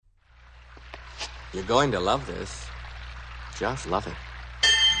You're going to love this. Just love it.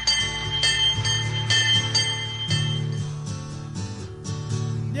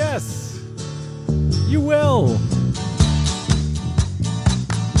 Yes, you will.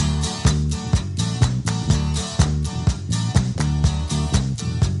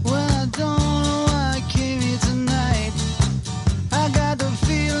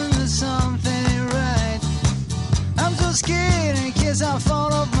 Scared in case I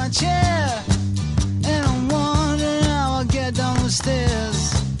fall off my chair, and I'm wondering how I'll get down the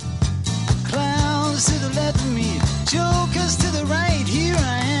stairs. Clowns to the left of me, jokers to the right. Here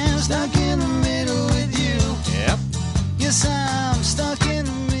I am, stuck in the middle with you. Yep. Yes, I'm stuck in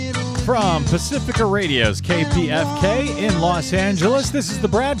the middle with From you. Pacifica Radio's KPFK in Los Angeles, this is the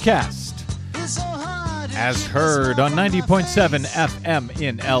BradCast. It's so hard. As heard on 90.7 FM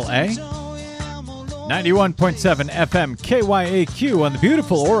in LA, 91.7 FM KYAQ on the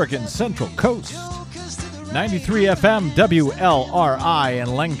beautiful Oregon Central Coast, 93 FM WLRI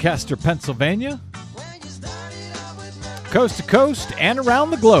in Lancaster, Pennsylvania, coast to coast and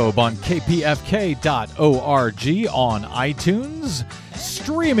around the globe on kpfk.org, on iTunes,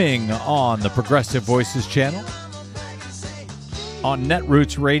 streaming on the Progressive Voices channel, on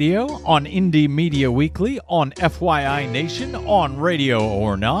Netroots Radio, on Indie Media Weekly, on FYI Nation, on Radio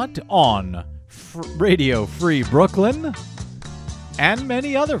or Not, on Radio Free Brooklyn, and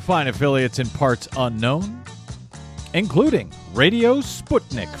many other fine affiliates in parts unknown, including Radio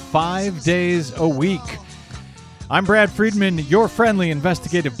Sputnik 5 days a week. I'm Brad Friedman, your friendly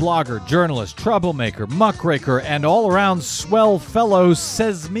investigative blogger, journalist, troublemaker, muckraker, and all-around swell fellow,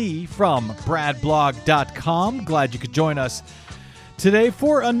 says me, from bradblog.com. Glad you could join us today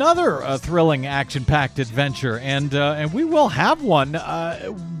for another thrilling action-packed adventure, and we will have one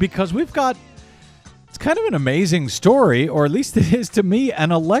because we've got kind of an amazing story, or at least it is to me.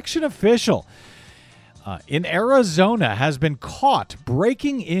 An election official in Arizona has been caught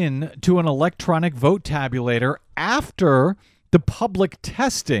breaking in to an electronic vote tabulator after the public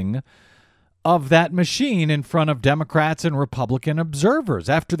testing of that machine in front of Democrats and Republican observers.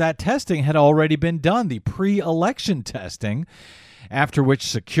 After that testing had already been done, the pre-election testing, after which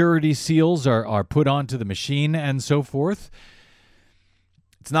security seals are put onto the machine and so forth.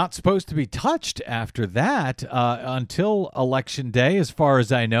 It's not supposed to be touched after that until Election Day, as far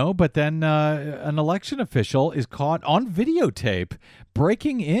as I know. But then an election official is caught on videotape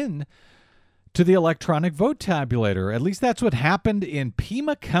breaking in to the electronic vote tabulator. At least that's what happened in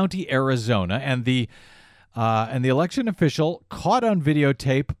Pima County, Arizona. And the election official caught on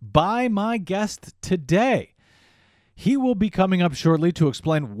videotape by my guest today. He will be coming up shortly to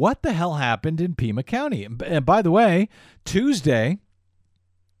explain what the hell happened in Pima County. And by the way, Tuesday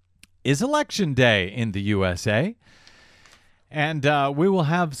is Election Day in the USA, and we will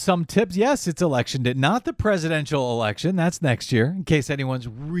have some tips. Yes, it's Election Day, not the presidential election. That's next year, in case anyone's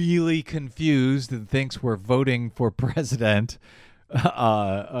really confused and thinks we're voting for president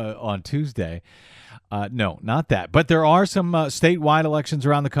on Tuesday. No, not that. But there are some statewide elections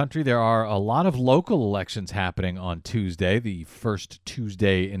around the country. There are a lot of local elections happening on Tuesday, the first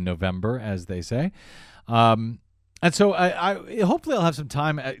Tuesday in November, as they say. And so I hopefully I'll have some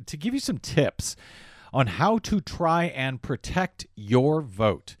time to give you some tips on how to try and protect your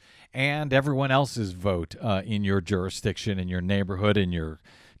vote and everyone else's vote in your jurisdiction, in your neighborhood, in your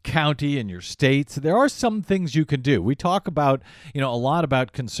county, in your state. So there are some things you can do. We talk about, a lot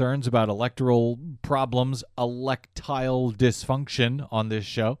about concerns about electoral problems, electile dysfunction on this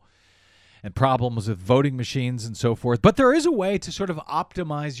show, and problems with voting machines and so forth. But there is a way to sort of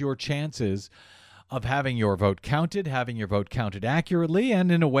optimize your chances of having your vote counted accurately,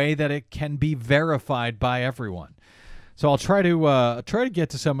 and in a way that it can be verified by everyone. So I'll try to get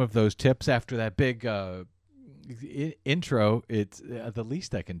to some of those tips after that big intro. It's the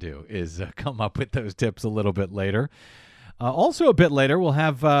least I can do is come up with those tips a little bit later. Also, a bit later, we'll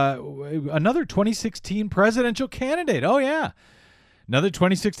have another 2016 presidential candidate. Oh yeah, another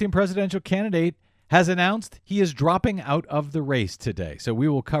 2016 presidential candidate has announced he is dropping out of the race today. So we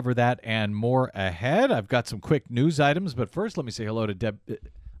will cover that and more ahead. I've got some quick news items, but first let me say hello to Deb.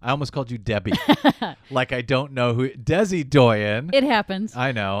 I almost called you Debbie. Like I don't know who. Desi Doyen. It happens.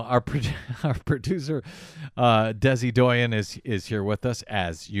 I know. Our producer, Desi Doyen, is here with us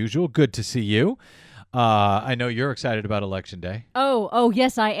as usual. Good to see you. I know you're excited about Election Day. Oh,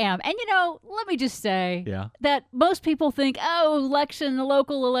 yes, I am. And, let me just say that most people think, election, a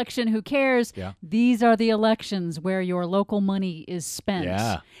local election, who cares? Yeah. These are the elections where your local money is spent.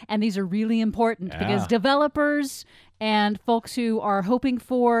 Yeah. And these are really important because developers and folks who are hoping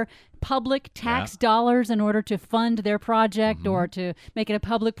for public tax dollars in order to fund their project or to make it a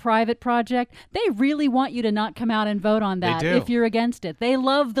public-private project, they really want you to not come out and vote on that if you're against it. They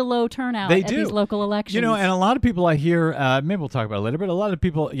love the low turnout at these local elections. You know, and a lot of people I hear, maybe we'll talk about it later, but a lot of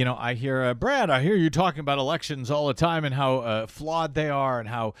people, you know, I hear, Brad, I hear you talking about elections all the time and how flawed they are and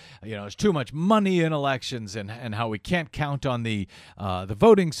how, you know, there's too much money in elections and how we can't count on the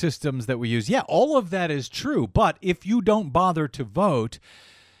voting systems that we use. Yeah, all of that is true, but if you don't bother to vote,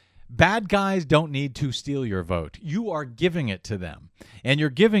 bad guys don't need to steal your vote. You are giving it to them. And you're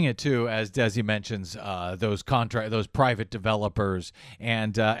giving it to, as Desi mentions, those private developers.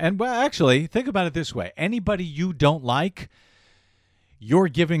 And well, actually, think about it this way. Anybody you don't like, you're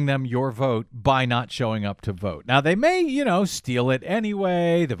giving them your vote by not showing up to vote. Now, they may, you know, steal it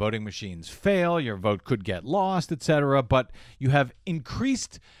anyway. The voting machines fail. Your vote could get lost, etc. But you have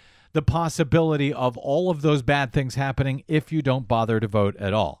increased the possibility of all of those bad things happening if you don't bother to vote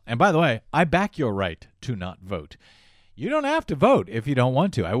at all. And by the way, I back your right to not vote. You don't have to vote if you don't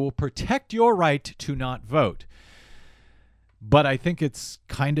want to. I will protect your right to not vote. But I think it's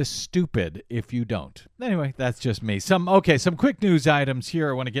kind of stupid if you don't. Anyway, that's just me. Some quick news items here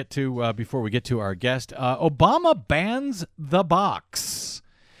I want to get to before we get to our guest. Obama bans the box.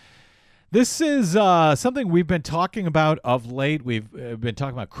 This is something we've been talking about of late. We've been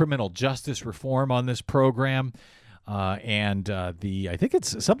talking about criminal justice reform on this program, and I think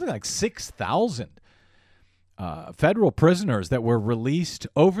it's something like 6,000 federal prisoners that were released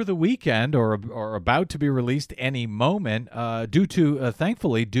over the weekend or about to be released any moment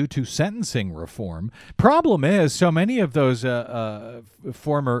thankfully due to sentencing reform. Problem is, so many of those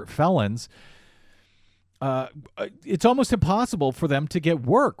former felons, it's almost impossible for them to get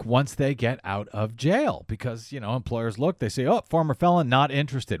work once they get out of jail because, you know, employers look, they say, oh, former felon, not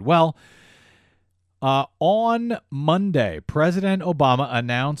interested. Well, on Monday, President Obama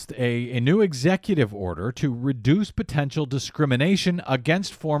announced a new executive order to reduce potential discrimination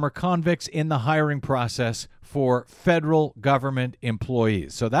against former convicts in the hiring process for federal government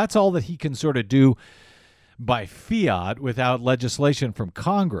employees. So that's all that he can sort of do by fiat without legislation from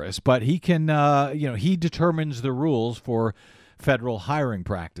Congress, but he can, he determines the rules for federal hiring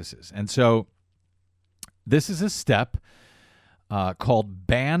practices. And so this is a step called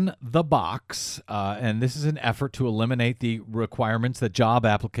Ban the Box, and this is an effort to eliminate the requirements that job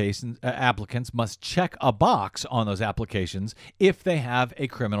applicants must check a box on those applications if they have a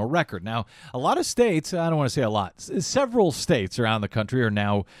criminal record. Now, a lot of states, I don't want to say a lot, several states around the country are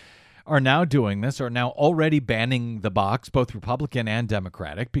now doing this, are now already banning the box, both Republican and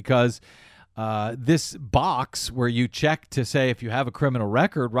Democratic, because this box where you check to say if you have a criminal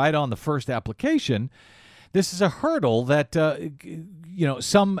record right on the first application, this is a hurdle that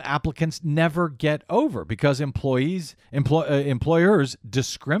some applicants never get over because employers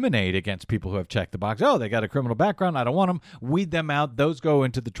discriminate against people who have checked the box. Oh, they got a criminal background, I don't want them. Weed them out. Those go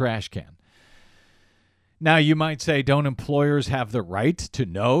into the trash can. Now, you might say, don't employers have the right to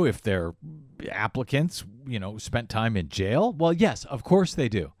know if their applicants, spent time in jail? Well, yes, of course they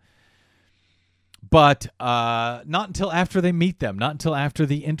do. But not until after they meet them, not until after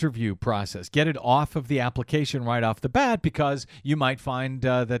the interview process. Get it off of the application right off the bat because you might find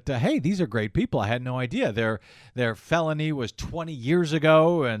that, hey, these are great people. I had no idea. Their felony was 20 years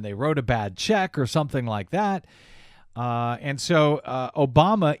ago and they wrote a bad check or something like that. And so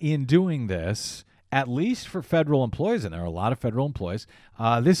Obama, in doing this, at least for federal employees, and there are a lot of federal employees,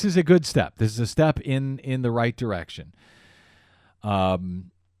 this is a good step. This is a step in the right direction.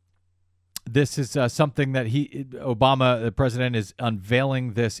 This is something that Obama, the president, is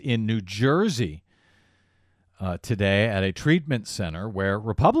unveiling this in New Jersey today at a treatment center where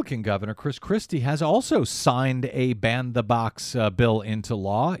Republican Governor Chris Christie has also signed a ban the box bill into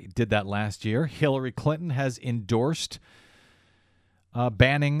law. He did that last year. Hillary Clinton has endorsed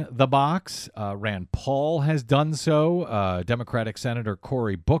banning the box. Rand Paul has done so. Democratic Senator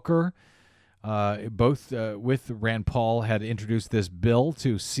Cory Booker, both with Rand Paul, had introduced this bill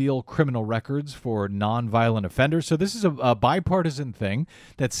to seal criminal records for nonviolent offenders. So this is a bipartisan thing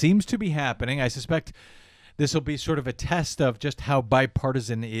that seems to be happening. I suspect this will be sort of a test of just how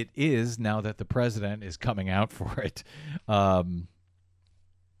bipartisan it is now that the president is coming out for it.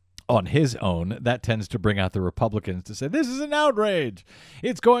 On his own, that tends to bring out the Republicans to say, this is an outrage.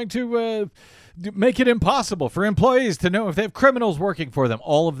 It's going to make it impossible for employees to know if they have criminals working for them.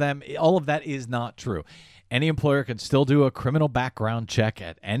 All of that is not true. Any employer can still do a criminal background check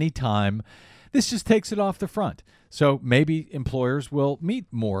at any time. This just takes it off the front. So maybe employers will meet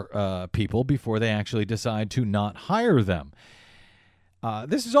more people before they actually decide to not hire them.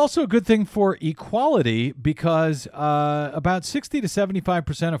 This is also a good thing for equality because about 60 to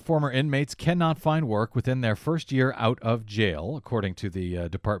 75% of former inmates cannot find work within their first year out of jail, according to the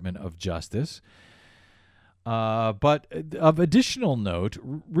Department of Justice. But of additional note,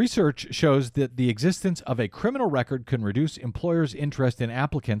 research shows that the existence of a criminal record can reduce employers' interest in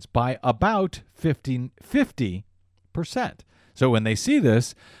applicants by about 50%. So when they see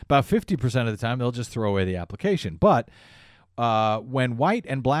this, about 50% of the time, they'll just throw away the application. But when white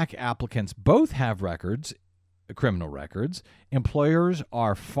and black applicants both have records, criminal records, employers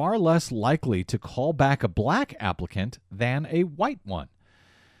are far less likely to call back a black applicant than a white one.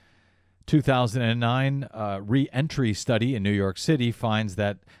 2009 re-entry study in New York City finds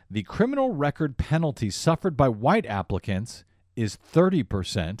that the criminal record penalty suffered by white applicants is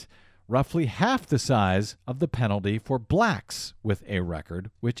 30%, roughly half the size of the penalty for blacks with a record,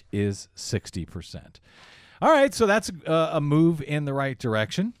 which is 60%. All right, so that's a move in the right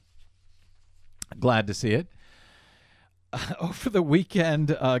direction. Glad to see it. Over the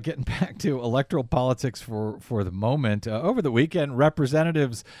weekend, getting back to electoral politics for the moment, over the weekend,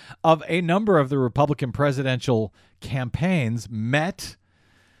 representatives of a number of the Republican presidential campaigns met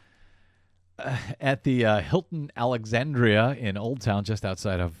at the Hilton Alexandria in Old Town, just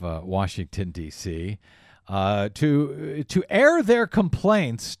outside of Washington, D.C., to air their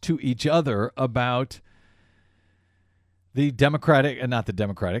complaints to each other about the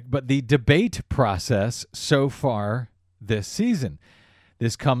the debate process so far this season.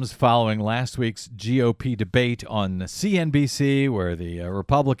 This comes following last week's GOP debate on CNBC, where the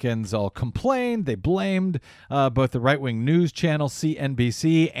Republicans all complained. They blamed both the right-wing news channel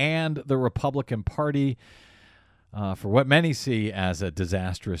CNBC and the Republican Party for what many see as a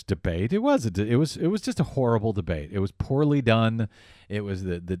disastrous debate. It was just a horrible debate. It was poorly done. It was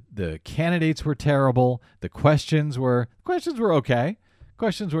the candidates were terrible. The questions were okay.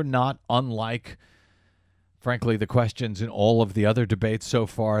 Questions were not unlike, frankly, the questions in all of the other debates so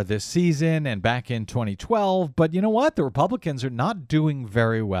far this season and back in 2012. But you know what? The Republicans are not doing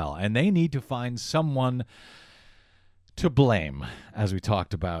very well, and they need to find someone to blame, as we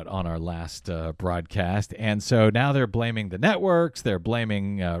talked about on our last broadcast. And so now they're blaming the networks. They're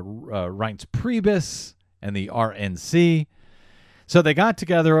blaming Reince Priebus and the RNC. So they got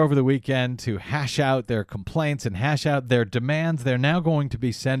together over the weekend to hash out their complaints and hash out their demands. They're now going to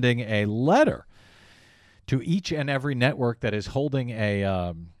be sending a letter to each and every network that is holding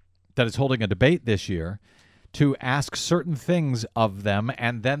a debate this year to ask certain things of them,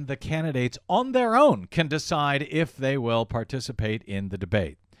 and then the candidates on their own can decide if they will participate in the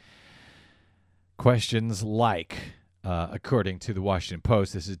debate. Questions like, according to the Washington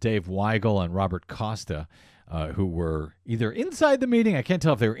Post, this is Dave Weigel and Robert Costa, who were either inside the meeting. I can't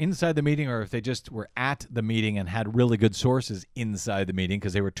tell if they were inside the meeting or if they just were at the meeting and had really good sources inside the meeting,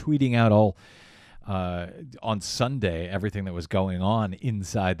 because they were tweeting out all on Sunday everything that was going on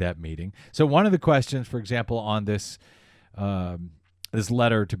inside that meeting. So one of the questions, for example, on this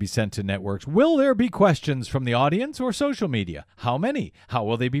letter to be sent to networks: will there be questions from the audience or social media? How many? How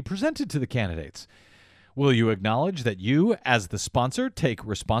will they be presented to the candidates? Will you acknowledge that you, as the sponsor, take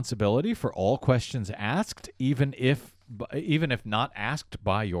responsibility for all questions asked, even if not asked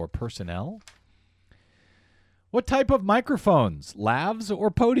by your personnel? What type of microphones? Lavs or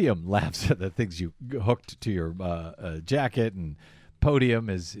podium? Lavs are the things you hooked to your jacket, and podium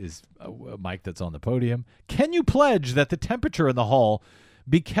is a mic that's on the podium. Can you pledge that the temperature in the hall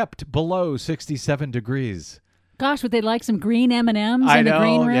be kept below 67 degrees? Gosh, would they like some green M&Ms in the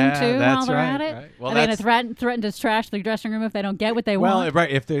green room too while they're at it? Right. Well, are they going to threaten to trash the dressing room if they don't get what they want? Well,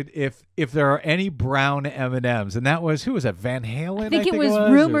 right. If there are any brown M&Ms, and that was, who was that? Van Halen? I think it was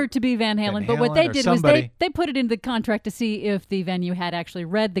rumored to be Van Halen, but what they did was they put it into the contract to see if the venue had actually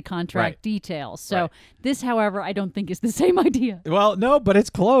read the contract details. So this, however, I don't think is the same idea. Well, no, but it's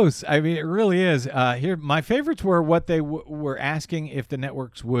close. I mean, it really is. Here, my favorites were what they were asking if the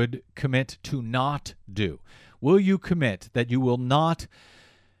networks would commit to not do. Will you commit that you will not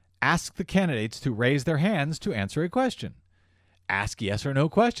ask the candidates to raise their hands to answer a question? Ask yes or no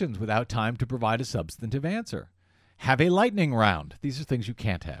questions without time to provide a substantive answer. Have a lightning round. These are things you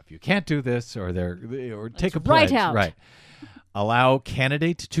can't have. You can't do this, or take a pledge. Right. Allow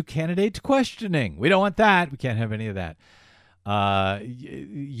candidate-to-candidate questioning. We don't want that. We can't have any of that.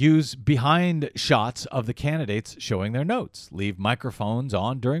 Use behind shots of the candidates showing their notes. Leave microphones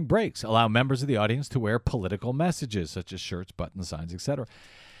on during breaks. Allow members of the audience to wear political messages such as shirts, buttons, signs, etc.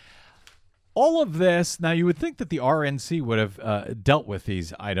 All of this, now you would think that the RNC would have dealt with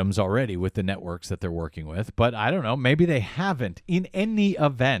these items already with the networks that they're working with, but I don't know, maybe they haven't. In any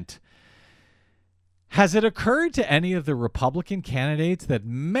event, Has it occurred to any of the Republican candidates that,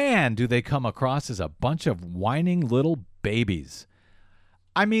 man, do they come across as a bunch of whining little babies?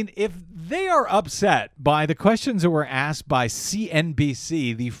 I mean, if they are upset by the questions that were asked by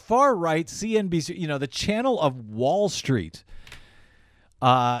CNBC, the far-right CNBC, the channel of Wall Street,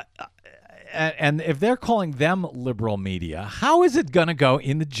 and if they're calling them liberal media, how is it going to go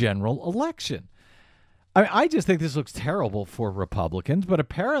in the general election? I mean, I just think this looks terrible for Republicans, but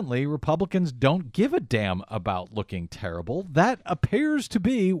apparently Republicans don't give a damn about looking terrible. That appears to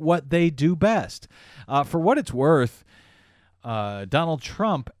be what they do best. For what it's worth, Donald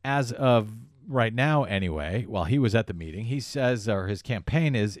Trump, as of right now anyway, while he was at the meeting, he says, or his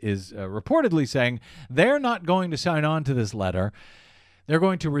campaign is reportedly saying, they're not going to sign on to this letter. They're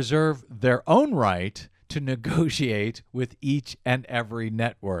going to reserve their own right to negotiate with each and every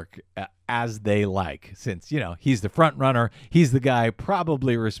network as they like, since, he's the front runner. He's the guy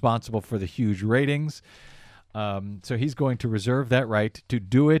probably responsible for the huge ratings. So he's going to reserve that right to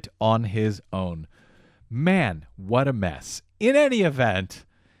do it on his own. Man, what a mess. In any event,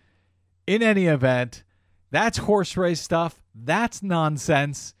 that's horse race stuff. That's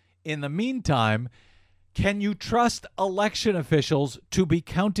nonsense. In the meantime, can you trust election officials to be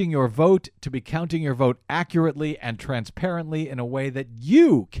counting your vote, accurately and transparently in a way that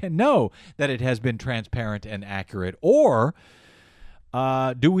you can know that it has been transparent and accurate? Or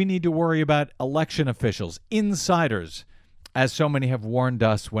do we need to worry about election officials, insiders, as so many have warned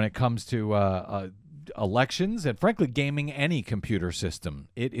us when it comes to elections and, frankly, gaming any computer system?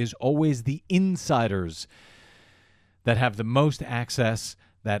 It is always the insiders that have the most access,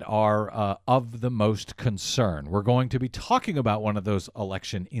 that are of the most concern. We're going to be talking about one of those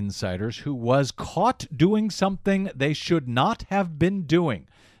election insiders who was caught doing something they should not have been doing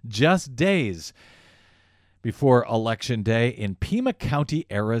just days before Election Day in Pima County,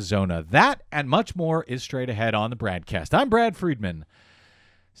 Arizona. That and much more is straight ahead on the BradCast. I'm Brad Friedman.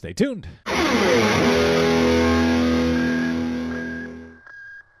 Stay tuned.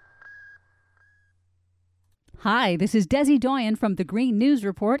 Hi, this is Desi Doyen from the Green News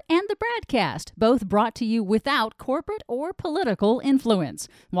Report and the BradCast, both brought to you without corporate or political influence.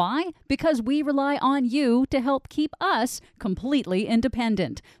 Why? Because we rely on you to help keep us completely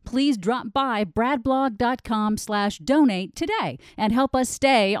independent. Please drop by bradblog.com/donate today and help us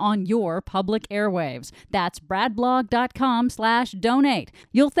stay on your public airwaves. That's bradblog.com/donate.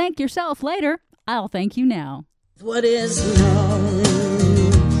 You'll thank yourself later. I'll thank you now. What is known,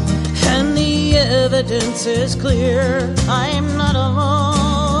 and the evidence is clear. I'm not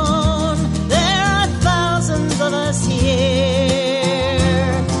alone. There are thousands of us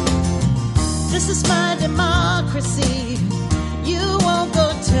here. This is my democracy. You won't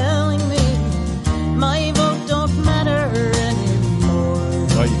go telling me my vote don't matter anymore.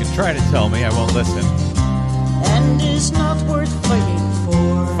 Well, you can try to tell me. I won't listen. And is not worth fighting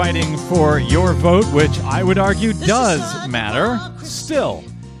for. Fighting for your vote, which I would argue does matter still.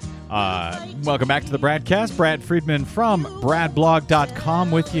 Welcome back to the BradCast. Brad Friedman from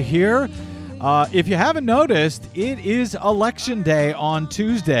bradblog.com with you here. If you haven't noticed, it is Election Day on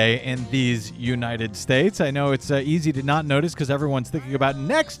Tuesday in these United States. I know it's easy to not notice because everyone's thinking about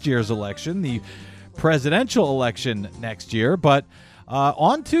next year's election, the presidential election next year. But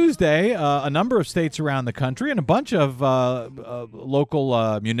on Tuesday, a number of states around the country and a bunch of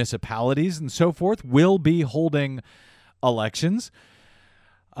local municipalities and so forth will be holding elections.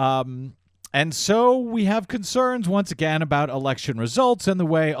 And so we have concerns once again about election results and the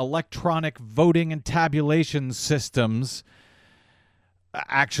way electronic voting and tabulation systems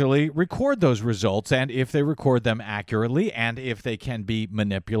actually record those results, and if they record them accurately, and if they can be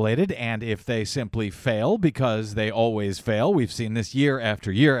manipulated, and if they simply fail, because they always fail. We've seen this year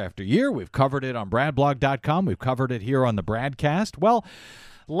after year after year. We've covered it on bradblog.com. We've covered it here on the BradCast. Well,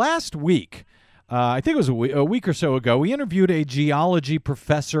 last week, I think it was a week or so ago, we interviewed a geology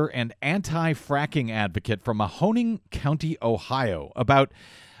professor and anti-fracking advocate from Mahoning County, Ohio, about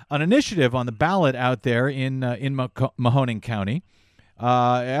an initiative on the ballot out there in Mahoning County.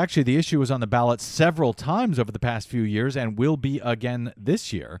 Actually, the issue was on the ballot several times over the past few years and will be again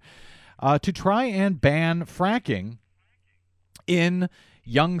this year, to try and ban fracking in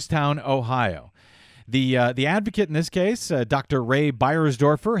Youngstown, Ohio. The advocate in this case, Dr. Ray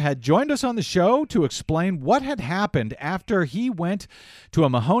Beiersdorfer, had joined us on the show to explain what had happened after he went to a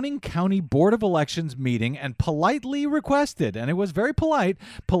Mahoning County Board of Elections meeting and politely requested, and it was very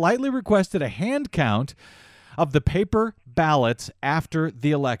politely requested a hand count of the paper ballots after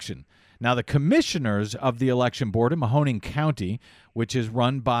the election. Now, the commissioners of the election board in Mahoning County, which is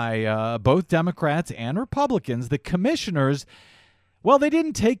run by both Democrats and Republicans, the commissioners Well, they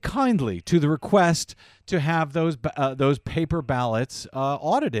didn't take kindly to the request to have those paper ballots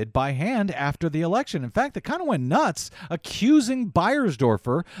audited by hand after the election. In fact, they kind of went nuts, accusing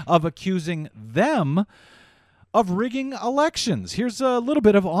Beiersdorfer of accusing them of rigging elections. Here's a little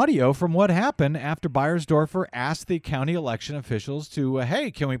bit of audio from what happened after Beiersdorfer asked the county election officials to,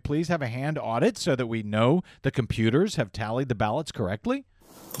 hey, can we please have a hand audit so that we know the computers have tallied the ballots correctly?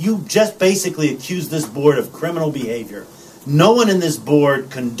 You just basically accused this board of criminal behavior. No one in this board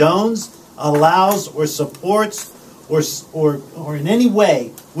condones, allows, or supports, or in any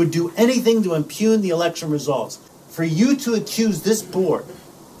way would do anything to impugn the election results. For you to accuse this board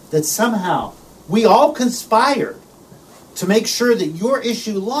that somehow we all conspired to make sure that your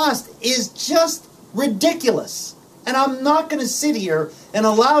issue lost is just ridiculous. And I'm not going to sit here and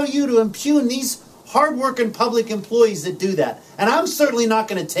allow you to impugn these hardworking public employees that do that. And I'm certainly not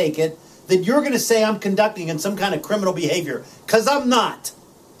going to take it that you're going to say I'm conducting in some kind of criminal behavior, because I'm not.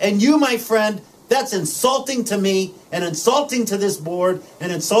 And you, my friend, that's insulting to me and insulting to this board and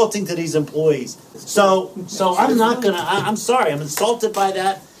insulting to these employees. So I'm not going to, I'm sorry, I'm insulted by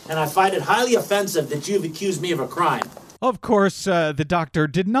that, and I find it highly offensive that you've accused me of a crime. Of course, the doctor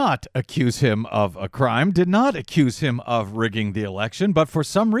did not accuse him of a crime, did not accuse him of rigging the election, but for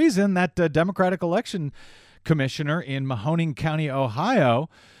some reason that Democratic election commissioner in Mahoning County, Ohio,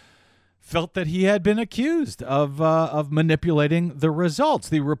 felt that he had been accused of manipulating the results.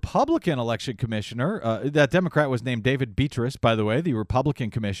 The Republican election commissioner, that Democrat was named David Beatrice, by the way, the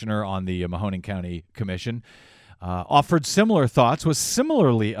Republican commissioner on the Mahoning County Commission, offered similar thoughts, was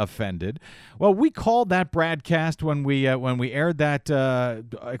similarly offended. Well, we called that BradCast when we aired that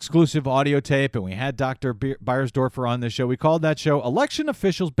exclusive audio tape, and we had Dr. Beiersdorfer on the show. We called that show "Election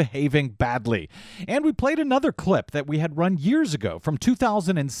Officials Behaving Badly," and we played another clip that we had run years ago from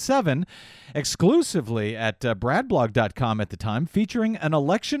 2007, exclusively at bradblog.com at the time, featuring an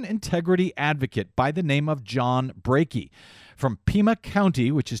election integrity advocate by the name of John Brakey from Pima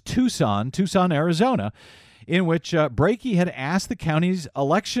County, which is Tucson, Arizona, in which Brakey had asked the county's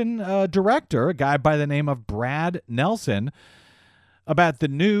election director, a guy by the name of Brad Nelson, about the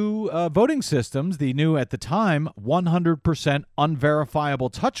new voting systems, the new, at the time, 100% unverifiable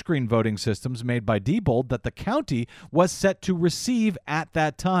touchscreen voting systems made by Diebold that the county was set to receive at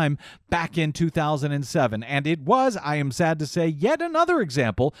that time back in 2007. And it was, I am sad to say, yet another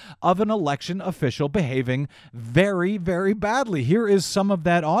example of an election official behaving very, very badly. Here is some of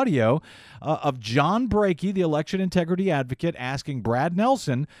that audio of John Brakey, the election integrity advocate, asking Brad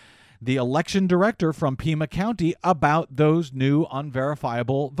Nelson, the election director from Pima County, about those new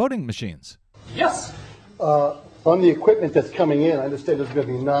unverifiable voting machines. Yes. On the equipment that's coming in, I understand there's going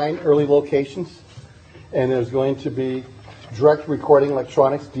to be 9 early locations, and there's going to be direct recording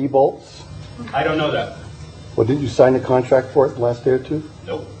electronics, D-bolts. I don't know that. Well, didn't you sign the contract for it the last day or two?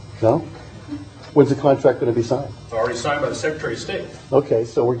 Nope. No? When's the contract going to be signed? It's already signed by the Secretary of State. Okay,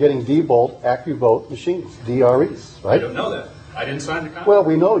 so we're getting D-bolt, AccuVote machines, DREs, right? I don't know that. I didn't sign the contract. Well,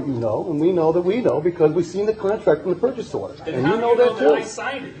 we know you know, and we know that we know because we've seen the contract and the purchase order. Then and how you do know that too. I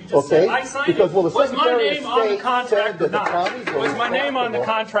signed it? You just said I signed because, it. well, the Was my Secretary name of on the State contract said or that the not? counties were Was my name on the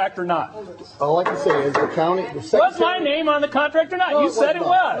responsible. contract or not? All I can say is the county, the Secretary... Was my name on the contract or not? No, You said it not.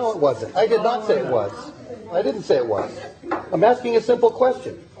 was. No, it wasn't. I did not say it was. I didn't say it was. I'm asking a simple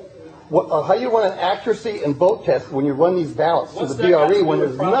question. How you run an accuracy and vote test when you run these ballots to the DRE when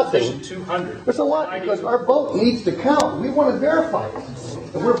there's nothing? 200. There's a lot, because our vote needs to count. We want to verify it.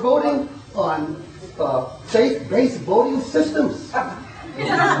 And we're voting on faith-based voting systems.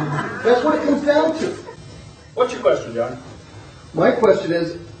 That's what it comes down to. What's your question, John? My question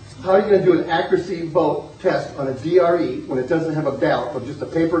is, how are you going to do an accuracy vote test on a DRE when it doesn't have a ballot but just a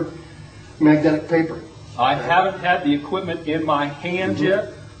paper, magnetic paper? I haven't had the equipment in my hand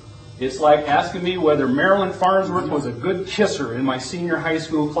yet. It's like asking me whether Marilyn Farnsworth was a good kisser in my senior high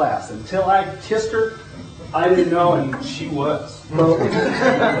school class. Until I kissed her, I didn't know, and she was. Oh,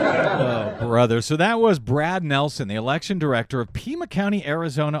 brother. So that was Brad Nelson, the election director of Pima County,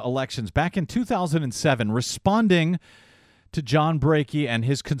 Arizona elections back in 2007, responding to John Brakey and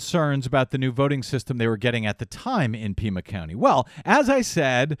his concerns about the new voting system they were getting at the time in Pima County. Well, as I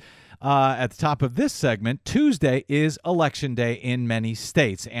said at the top of this segment, Tuesday is Election Day in many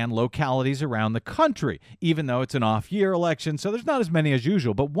states and localities around the country, even though it's an off-year election, so there's not as many as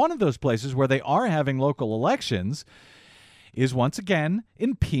usual. But one of those places where they are having local elections is once again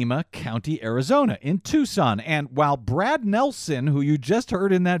in Pima County, Arizona, in Tucson. And while Brad Nelson, who you just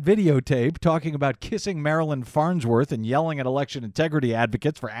heard in that videotape talking about kissing Marilyn Farnsworth and yelling at election integrity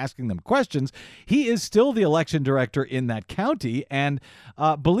advocates for asking them questions, he is still the election director in that county. And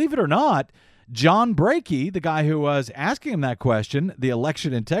believe it or not, John Brakey, the guy who was asking him that question, the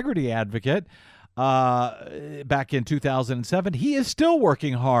election integrity advocate, back in 2007, he is still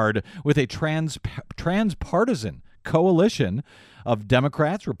working hard with a transpartisan coalition of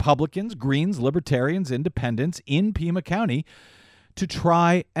Democrats, Republicans, Greens, Libertarians, Independents in Pima County to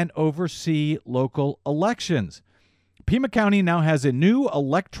try and oversee local elections. Pima County now has a new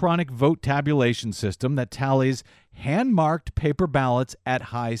electronic vote tabulation system that tallies hand-marked paper ballots at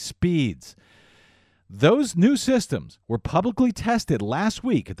high speeds. Those new systems were publicly tested last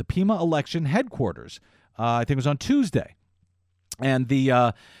week at the Pima election headquarters. I think it was on Tuesday. And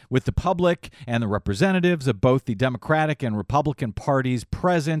with the public and the representatives of both the Democratic and Republican parties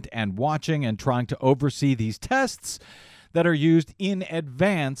present and watching and trying to oversee these tests that are used in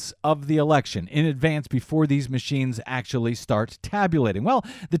advance of the election, in advance before these machines actually start tabulating. Well,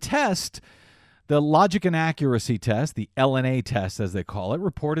 the test, the logic and accuracy test, the LNA test as they call it,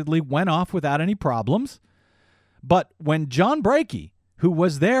 reportedly went off without any problems. But when John Brakey, who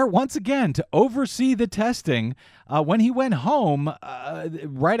was there once again to oversee the testing, when he went home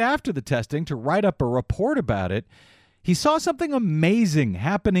right after the testing to write up a report about it, he saw something amazing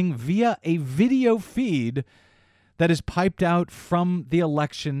happening via a video feed that is piped out from the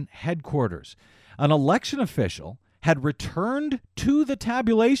election headquarters. An election official had returned to the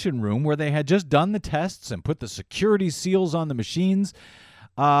tabulation room where they had just done the tests and put the security seals on the machines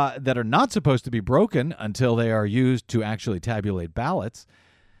that are not supposed to be broken until they are used to actually tabulate ballots.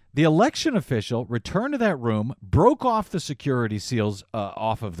 The election official returned to that room, broke off the security seals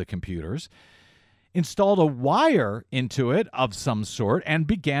off of the computers, installed a wire into it of some sort, and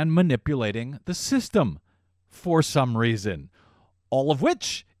began manipulating the system for some reason, all of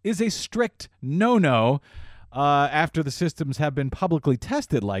which is a strict no-no after the systems have been publicly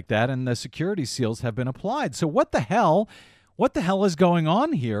tested like that and the security seals have been applied. So what the hell is going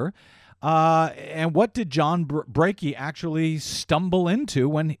on here? And what did John Brakey actually stumble into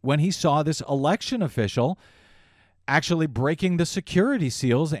when he saw this election official actually breaking the security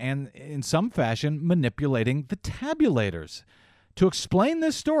seals and in some fashion manipulating the tabulators? To explain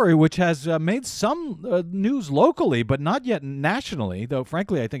this story, which has made some news locally, but not yet nationally, though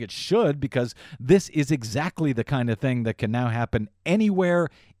frankly I think it should, because this is exactly the kind of thing that can now happen anywhere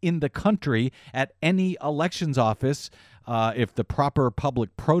in the country at any elections office if the proper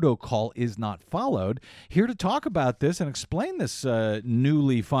public protocol is not followed. Here to talk about this and explain this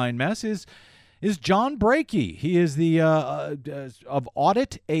newly fine mess is John Brakey. He is the of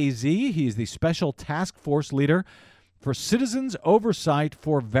AUDIT-AZ. He is the Special Task Force Leader for Citizens Oversight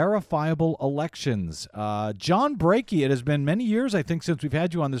for Verifiable Elections. John Brakey, it has been many years, I think, since we've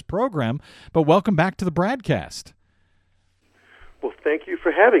had you on this program, but welcome back to the BradCast. Well, thank you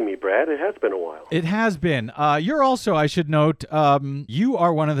for having me, Brad. It has been a while. It has been. You're also, I should note, you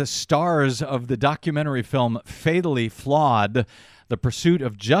are one of the stars of the documentary film Fatally Flawed, The Pursuit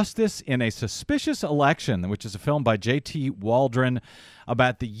of Justice in a Suspicious Election, which is a film by J.T. Waldron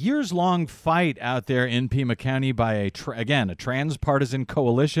about the years-long fight out there in Pima County by a transpartisan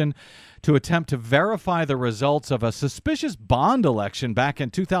coalition to attempt to verify the results of a suspicious bond election back in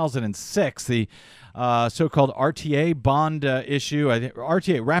 2006, the so-called RTA bond issue,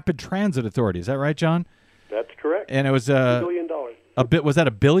 RTA, Rapid Transit Authority. Is that right, John? That's correct. And it was $2 billion. Was that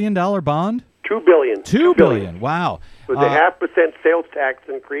 $1 billion bond? $2 billion. $2 billion. Wow. With a 0.5% sales tax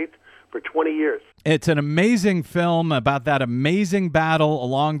increase for 20 years. It's an amazing film about that amazing battle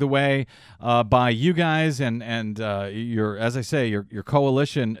along the way by you guys and your, as I say, your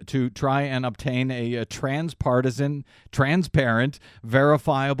coalition to try and obtain a transpartisan, transparent,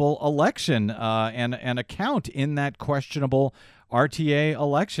 verifiable election and an account in that questionable RTA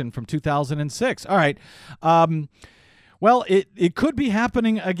election from 2006. All right. Well, it could be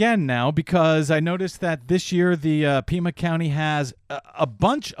happening again now, because I noticed that this year the Pima County has a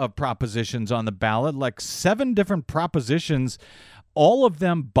bunch of propositions on the ballot, like 7 different propositions, all of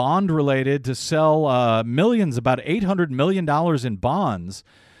them bond-related to sell millions, about $800 million in bonds.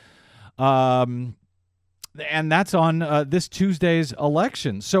 And that's on this Tuesday's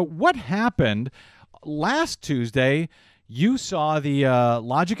election. So what happened last Tuesday? You saw the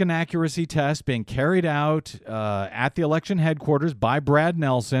logic and accuracy test being carried out at the election headquarters by Brad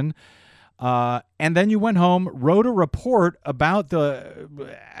Nelson, and then you went home, wrote a report about the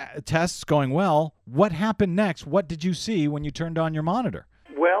tests going well. What happened next? What did you see when you turned on your monitor?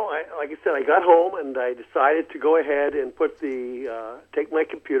 Well, like I said, I got home and I decided to go ahead and put take my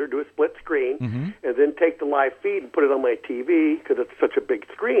computer, do a split screen, and then take the live feed and put it on my TV because it's such a big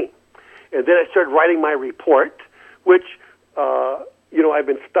screen. And then I started writing my report, which, I've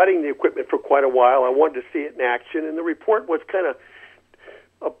been studying the equipment for quite a while. I wanted to see it in action, and the report was kind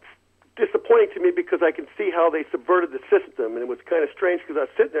of disappointing to me because I can see how they subverted the system, and it was kind of strange because I was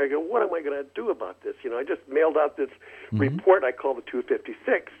sitting there, I go, what am I going to do about this? I just mailed out this report I call the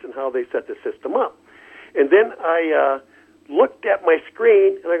 256 and how they set the system up. And then I looked at my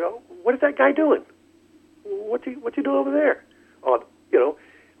screen, and I go, what is that guy doing? What's he doing over there? Oh,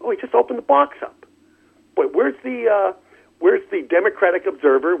 he just opened the box up. But where's the Democratic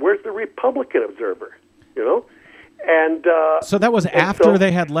observer? Where's the Republican observer? And so that was after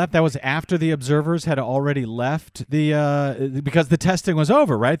they had left. That was after the observers had already left because the testing was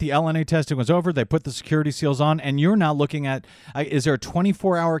over, right? The LNA testing was over. They put the security seals on, and you're now looking at. Is there a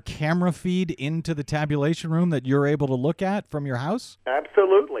 24-hour camera feed into the tabulation room that you're able to look at from your house?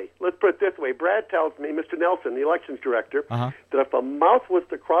 Absolutely. Let's put it this way. Brad tells me, Mr. Nelson, the elections director, that if a mouse was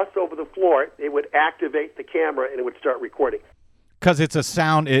to cross over the floor, it would activate the camera and it would start recording. Because it's a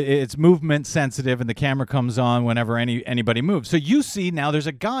sound, it's movement sensitive, and the camera comes on whenever anybody moves. So you see now there's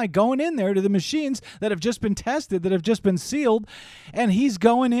a guy going in there to the machines that have just been tested, that have just been sealed, and he's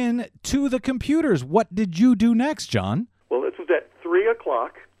going in to the computers. What did you do next, John? Well, this was at 3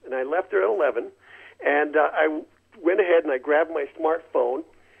 o'clock, and I left there at 11, and I went ahead and I grabbed my smartphone,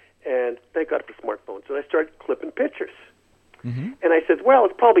 and thank God for smartphones, and I started clipping pictures. And I said, well,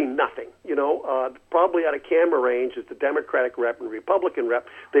 it's probably nothing. Probably out of camera range is the Democratic rep and Republican rep.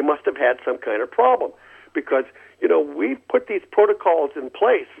 They must have had some kind of problem because, we put these protocols in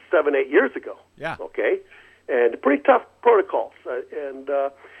place 7-8 years ago. Yeah. Okay? And pretty tough protocols. And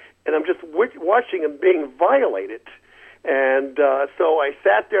I'm just watching them being violated. And so I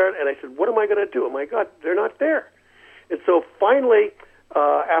sat there and I said, what am I going to do? Oh, my God, they're not there. And so finally,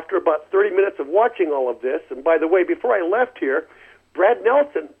 after about 30 minutes of watching all of this, and by the way, before I left here, Brad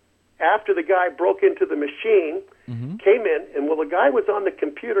Nelson, after the guy broke into the machine, came in, and while the guy was on the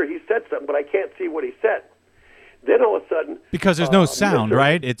computer, he said something, but I can't see what he said. Then all of a sudden... Because there's no sound,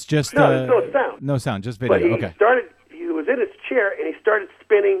 right? It's just... there's no sound. No sound, just video, but he was in his chair, and he started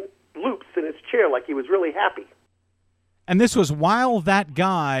spinning loops in his chair like he was really happy. And this was while that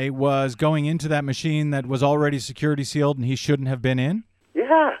guy was going into that machine that was already security sealed and he shouldn't have been in?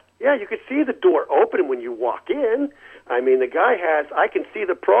 Yeah, you could see the door open when you walk in. I mean, I can see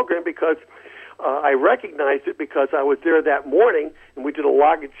the program because I recognized it because I was there that morning and we did a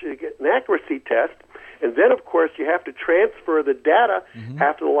logic and accuracy test. And then, of course, you have to transfer the data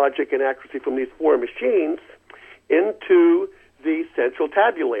after the logic and accuracy from these 4 machines into the central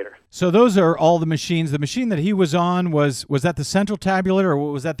tabulator. So those are all the machines. The machine that he was on, was that the central tabulator, or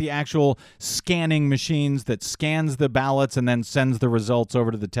was that the actual scanning machines that scans the ballots and then sends the results over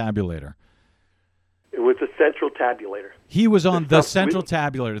to the tabulator? It was the central tabulator. He was on the central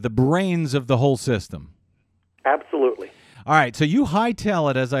tabulator, the brains of the whole system. Absolutely. All right, so you hightail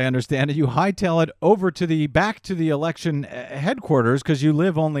it, as I understand it. You hightail it back to the election headquarters because you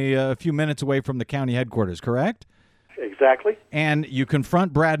live only a few minutes away from the county headquarters, correct? Exactly. And you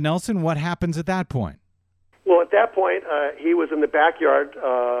confront Brad Nelson. What happens at that point? Well, at that point, he was in the backyard,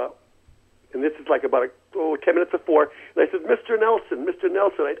 and this is like about 10 minutes before. And I said, Mr. Nelson,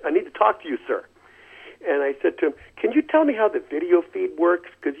 I need to talk to you, sir. And I said to him, can you tell me how the video feed works?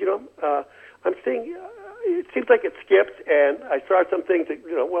 Because, I'm seeing, it seems like it skips, and I saw some things that,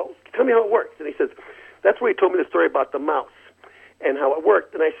 well, tell me how it works. And he says, that's where he told me the story about the mouse and how it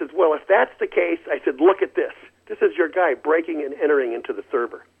worked. And I said, well, if that's the case, I said, look at this. This is your guy breaking and entering into the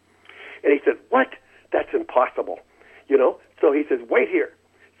server. And he said, what? That's impossible. So he says, wait here.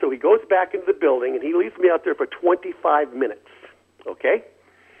 So he goes back into the building, and he leaves me out there for 25 minutes, okay?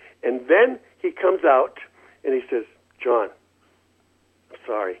 And then he comes out, and he says, John, I'm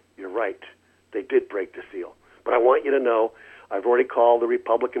sorry, you're right. They did break the seal. But I want you to know I've already called the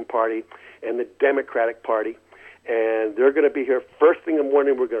Republican Party and the Democratic Party, and they're going to be here first thing in the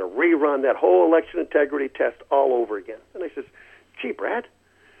morning. We're going to rerun that whole election integrity test all over again. And I says, gee, Brad,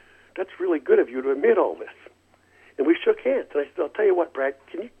 that's really good of you to admit all this. And we shook hands. And I said, I'll tell you what, Brad,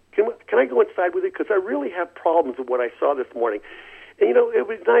 can I go inside with you? Because I really have problems with what I saw this morning. And, it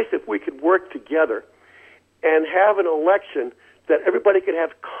would be nice if we could work together and have an election that everybody could have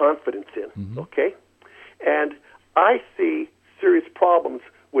confidence in, okay? And I see serious problems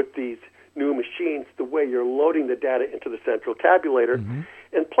with these new machines, the way you're loading the data into the central tabulator.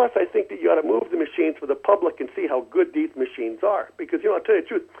 And plus, I think that you ought to move the machines for the public and see how good these machines are. Because, I'll tell you the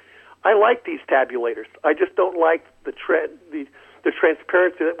truth, I like these tabulators. I just don't like the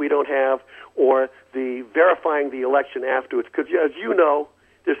transparency that we don't have or the verifying the election afterwards. Because, as you know,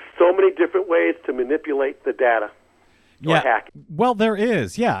 there's so many different ways to manipulate the data. Yeah, well, there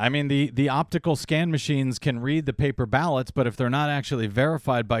is. Yeah, I mean, the optical scan machines can read the paper ballots, but if they're not actually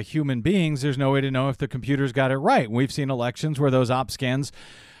verified by human beings, there's no way to know if the computer's got it right. We've seen elections where those op scans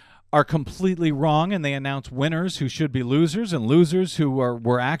are completely wrong, and they announce winners who should be losers and losers who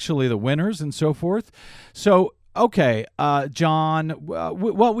were actually the winners and so forth. So, okay, John,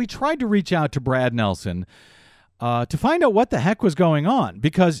 well, we tried to reach out to Brad Nelson to find out what the heck was going on,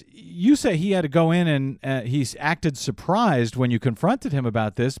 because you say he had to go in and he's acted surprised when you confronted him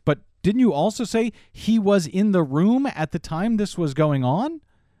about this, but didn't you also say he was in the room at the time this was going on?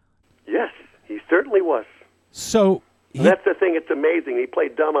 Yes, he certainly was. So that's the thing. It's amazing. He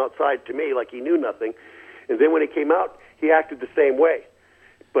played dumb outside to me like he knew nothing, and then when he came out, he acted the same way.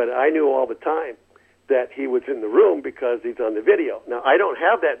 But I knew all the time that he was in the room because he's on the video. Now, I don't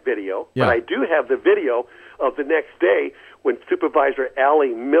have that video, but I do have the video of the next day when Supervisor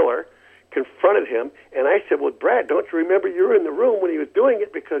Allie Miller confronted him, and I said, well, Brad, don't you remember you were in the room when he was doing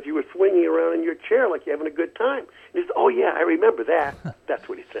it because you were swinging around in your chair like you're having a good time? And he said, oh, yeah, I remember that. That's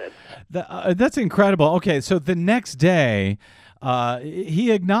what he said. That's incredible. Okay, so the next day,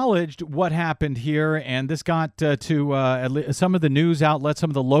 he acknowledged what happened here, and this got to some of the news outlets, some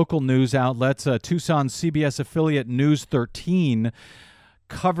of the local news outlets. Tucson CBS affiliate News 13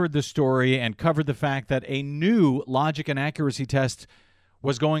 covered the story and covered the fact that a new logic and accuracy test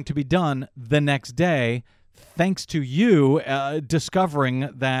was going to be done the next day, thanks to you discovering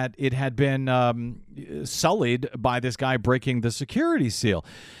that it had been sullied by this guy breaking the security seal.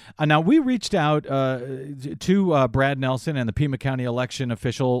 Now, we reached out to Brad Nelson and the Pima County election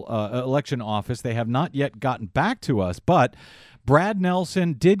office. They have not yet gotten back to us, but Brad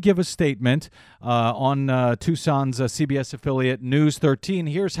Nelson did give a statement on Tucson's CBS affiliate News 13.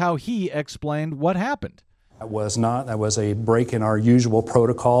 Here's how he explained what happened. That was a break in our usual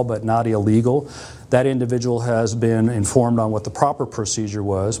protocol, but not illegal. That individual has been informed on what the proper procedure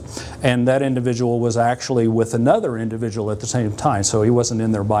was, and that individual was actually with another individual at the same time, so he wasn't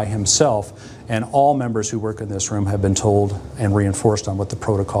in there by himself, and all members who work in this room have been told and reinforced on what the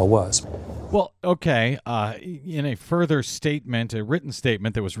protocol was. Well, okay, in a further statement, a written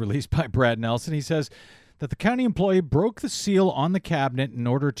statement that was released by Brad Nelson, he says that the county employee broke the seal on the cabinet in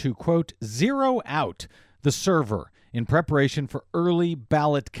order to, quote, zero out the server in preparation for early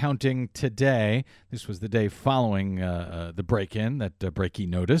ballot counting today. This was the day following the break-in that Brakey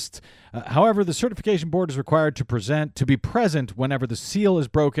noticed. However, the certification board is required to be present whenever the seal is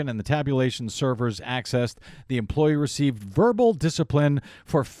broken and the tabulation servers accessed. The employee received verbal discipline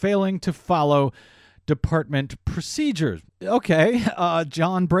for failing to follow department procedures. Okay,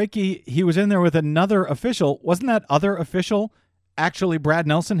 John Brakey, he was in there with another official. Wasn't that other official actually Brad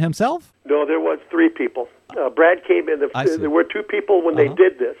Nelson himself? No, there was three people. Brad came in. There were two people when they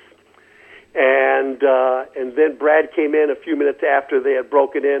did this, and then Brad came in a few minutes after they had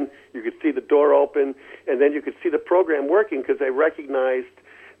broken in. You could see the door open, and then you could see the program working because they recognized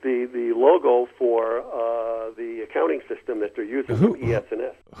the logo for the accounting system that they're using from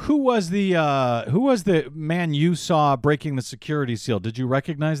ES&S. Who was the man you saw breaking the security seal? Did you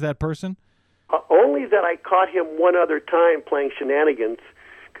recognize that person? Only that I caught him one other time playing shenanigans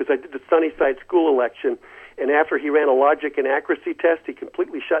because I did the Sunnyside school election, and after he ran a logic and accuracy test, he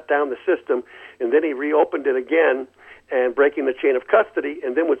completely shut down the system, and then he reopened it again and breaking the chain of custody,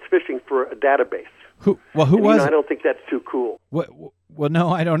 and then was fishing for a database. Who was? I don't think that's too cool. Well, no,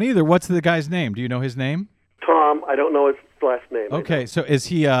 I don't either. What's the guy's name? Do you know his name? Tom. I don't know his last name. Okay, so is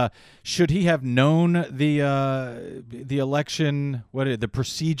he? Should he have known the election? The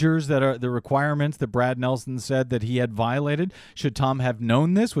procedures that are the requirements that Brad Nelson said that he had violated? Should Tom have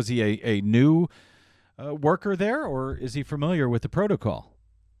known this? Was he a new worker there, or is he familiar with the protocol?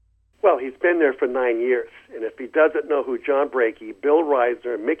 Well, he's been there for 9 years, and if he doesn't know who John Brakey, Bill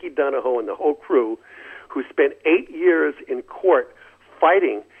Reisner, Mickey Donahoe, and the whole crew, who spent 8 years in court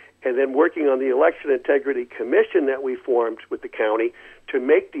fighting and then working on the Election Integrity Commission that we formed with the county to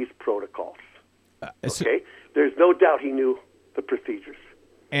make these protocols. Okay? There's no doubt he knew the procedures.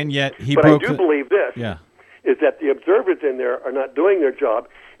 And yet he But broke I do believe this, is that the observers in there are not doing their job,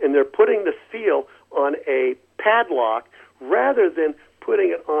 and they're putting the seal on a padlock rather than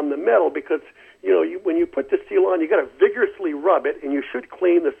putting it on the metal because, when you put the seal on, you got to vigorously rub it, and you should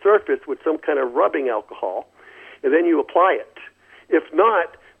clean the surface with some kind of rubbing alcohol, and then you apply it. If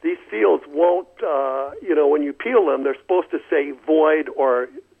not, these seals won't, when you peel them, they're supposed to say void or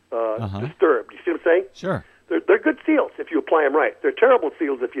disturbed. You see what I'm saying? Sure. They're good seals if you apply them right. They're terrible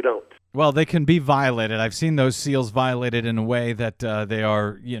seals if you don't. Well, they can be violated. I've seen those seals violated in a way that they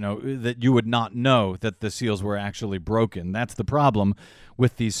are, that you would not know that the seals were actually broken. That's the problem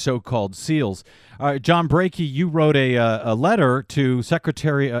with these so-called seals. John Brakey, you wrote a letter to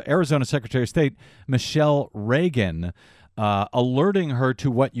Arizona Secretary of State Michelle Reagan alerting her to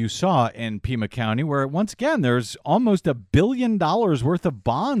what you saw in Pima County, where, once again, there's almost $1 billion worth of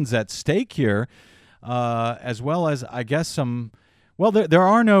bonds at stake here, as well as, I guess, some... Well, there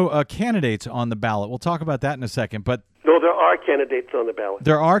are no candidates on the ballot. We'll talk about that in a second, but... No, there are candidates on the ballot.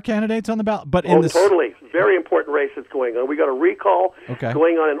 There are candidates on the ballot, but in totally. Very important races going on. We got a recall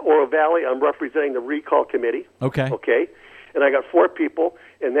going on in Oro Valley. I'm representing the recall committee. Okay. And I got 4 people,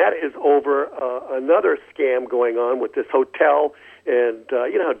 and that is over another scam going on with this hotel. And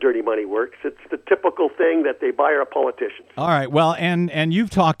you know how dirty money works. It's the typical thing that they buy our politicians. All right. Well, and you've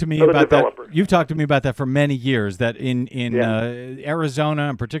talked to me about that. You've talked to me about that for many years. That in Arizona,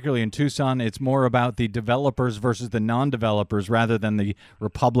 and particularly in Tucson, it's more about the developers versus the non-developers rather than the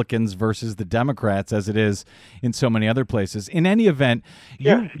Republicans versus the Democrats, as it is in so many other places. In any event,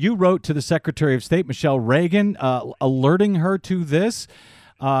 you wrote to the Secretary of State, Michelle Reagan, alerting her to this.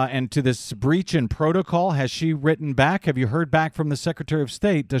 And to this breach in protocol. Has she written back? Have you heard back from the Secretary of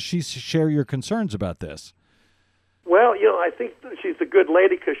State? Does she share your concerns about this? Well, I think she's a good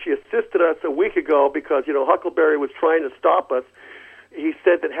lady because she assisted us a week ago because, Huckleberry was trying to stop us. He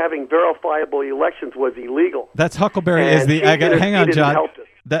said that having verifiable elections was illegal. That's Huckleberry is the... hang on, John.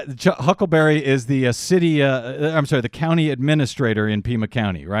 Huckleberry is the the county administrator in Pima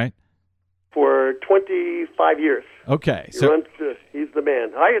County, right? For 25 years. Okay. He's the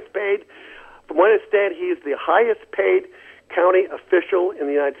man. Highest paid. From what I understand, he is the highest paid county official in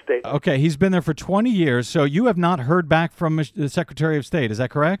the United States. Okay, he's been there for 20 years, so you have not heard back from the Secretary of State. Is that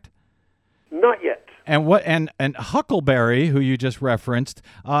correct? Not yet. And Huckleberry, who you just referenced,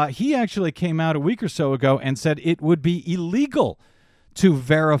 he actually came out a week or so ago and said it would be illegal to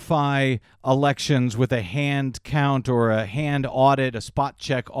verify elections with a hand count or a hand audit, a spot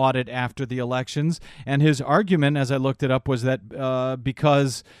check audit after the elections. And his argument, as I looked it up, was that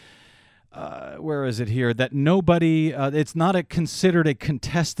because, where is it here, that nobody, it's not considered a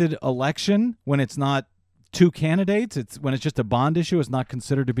contested election when it's not 2 candidates. It's when it's just a bond issue, it's not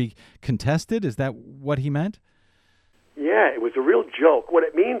considered to be contested. Is that what he meant? Yeah, it was a real joke. What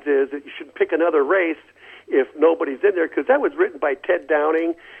it means is that you should pick another race if nobody's in there, because that was written by Ted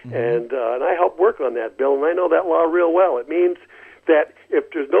Downing, and I helped work on that bill, and I know that law real well. It means that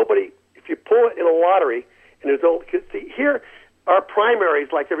if there's nobody, if you pull it in a lottery, and there's only, see, here, our primaries,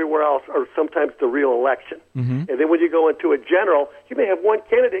 like everywhere else, are sometimes the real election. And then when you go into a general, you may have one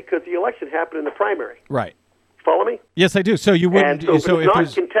candidate because the election happened in the primary. Right. Follow me? Yes, I do. So you wouldn't. And so if it's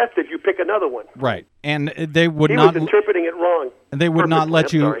not contested, you pick another one. Right, and they would he not. He was interpreting it wrong. And they would not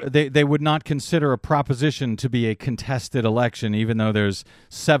let you. Sorry. They would not consider a proposition to be a contested election, even though there's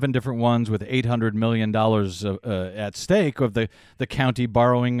 7 different ones with $800 million at stake of the county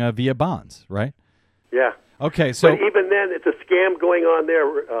borrowing via bonds. Right. Yeah. Okay. So but even then, it's a scam going on there,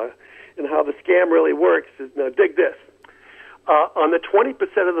 and how the scam really works is now dig this: on the 20%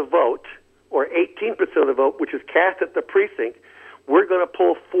 of the vote, or 18% of the vote, which is cast at the precinct, we're going to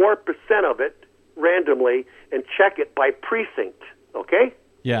pull 4% of it randomly and check it by precinct, okay?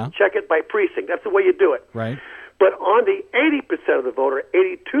 Yeah. Check it by precinct. That's the way you do it. Right. But on the 80% of the vote, or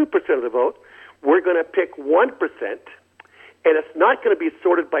 82% of the vote, we're going to pick 1%, and it's not going to be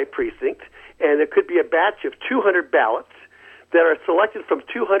sorted by precinct, and it could be a batch of 200 ballots that are selected from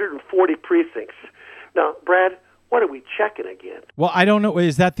 240 precincts. Now, Brad, what are we checking again? Well, I don't know. Are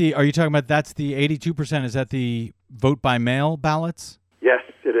you talking about that's the 82%? Is that the vote by mail ballots? Yes,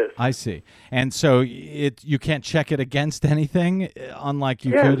 it is. I see. And so you can't check it against anything, unlike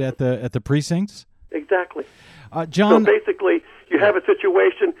you could at the precincts? Exactly. John. So basically, you have a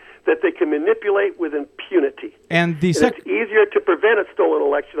situation that they can manipulate with impunity. And it's easier to prevent a stolen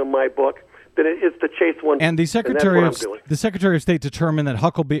election in my book than it is to chase one. And the Secretary of State determined that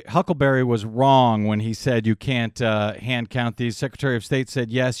Huckleberry was wrong when he said you can't hand count these. Secretary of State said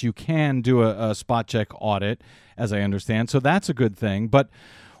yes, you can do a spot check audit, as I understand. So that's a good thing. And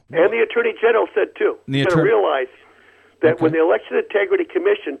the Attorney General said too. You got to realize that when the Election Integrity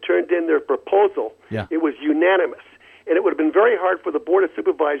Commission turned in their proposal, it was unanimous. And it would have been very hard for the Board of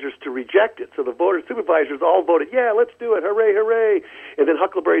Supervisors to reject it. So the Board of Supervisors all voted, yeah, let's do it, hooray, hooray. And then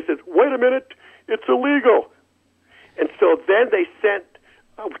Huckleberry says, wait a minute, it's illegal. And so then they sent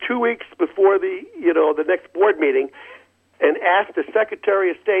 2 weeks before the next board meeting and asked the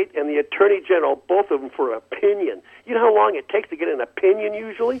Secretary of State and the Attorney General, both of them, for an opinion. You know how long it takes to get an opinion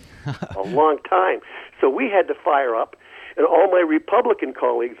usually? A long time. So we had to fire up. And all my Republican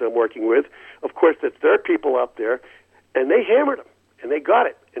colleagues I'm working with, of course, that's their people out there, and they hammered them, and they got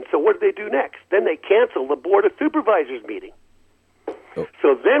it. And so what did they do next? Then they canceled the Board of Supervisors meeting. Oh.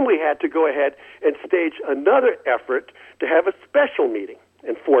 So then we had to go ahead and stage another effort to have a special meeting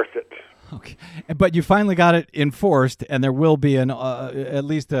and force it. Okay, but you finally got it enforced, and there will be at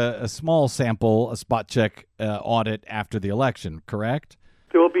least a small sample, a spot check audit after the election, correct?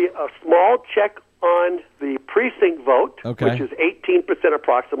 There will be a small check on the precinct vote, okay, which is 18%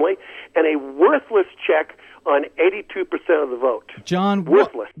 approximately, and a worthless check on 82% of the vote. John,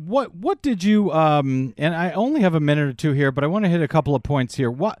 worthless. What did you? And I only have a minute or two here, but I want to hit a couple of points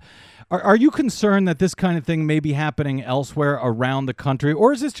here. What are you concerned that this kind of thing may be happening elsewhere around the country,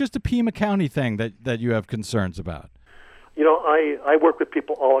 or is this just a Pima County thing that you have concerns about? You know, I work with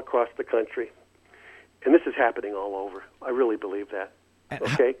people all across the country, and this is happening all over. I really believe that.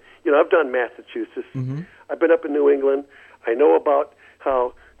 Okay? You know, I've done Massachusetts. Mm-hmm. I've been up in New England. I know about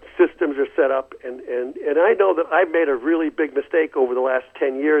how systems are set up, and I know that I've made a really big mistake over the last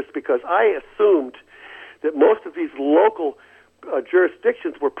 10 years because I assumed that most of these local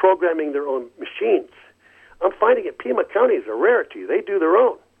jurisdictions were programming their own machines. I'm finding it Pima County is a rarity. They do their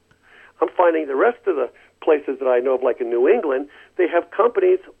own. I'm finding the rest of the places that I know of, like in New England, they have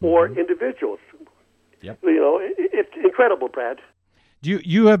companies or individuals. Yep. You know, it's incredible, Brad.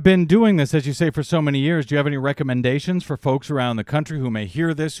 You have been doing this, as you say, for so many years. Do you have any recommendations for folks around the country who may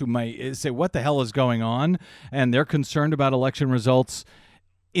hear this, who may say, what the hell is going on? And they're concerned about election results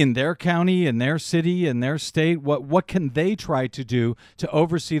in their county, in their city, in their state. What can they try to do to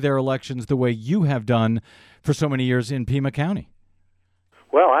oversee their elections the way you have done for so many years in Pima County?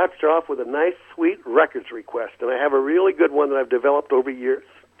 Well, I have to start off with a nice, sweet records request, and I have a really good one that I've developed over years.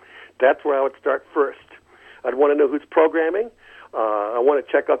 That's where I would start first. I'd want to know who's programming. I want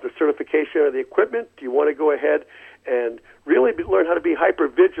to check out the certification of the equipment. Do you want to go ahead and really learn how to be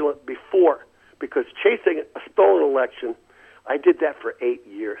hyper-vigilant before? Because chasing a stolen election, I did that for 8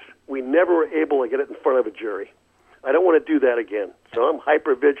 years. We never were able to get it in front of a jury. I don't want to do that again. So I'm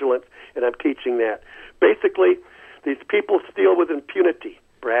hyper-vigilant, and I'm teaching that. Basically, these people steal with impunity,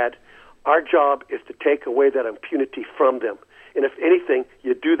 Brad. Our job is to take away that impunity from them. And if anything,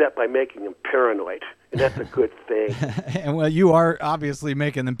 you do that by making them paranoid. And that's a good thing. And well, you are obviously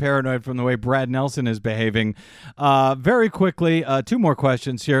making them paranoid from the way Brad Nelson is behaving. Very quickly, two more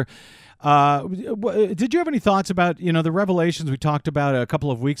questions here. Did you have any thoughts about, the revelations we talked about a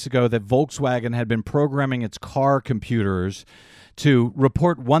couple of weeks ago that Volkswagen had been programming its car computers to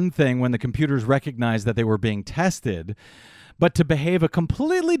report one thing when the computers recognized that they were being tested, but to behave a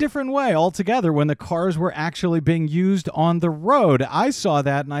completely different way altogether when the cars were actually being used on the road? I saw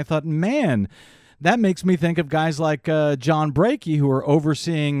that and I thought, man, that makes me think of guys like John Brakey, who are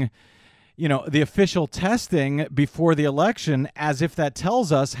overseeing, the official testing before the election, as if that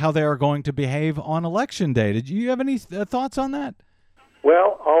tells us how they are going to behave on Election Day. Did you have any thoughts on that?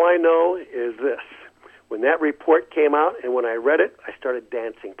 Well, all I know is this. When that report came out and when I read it, I started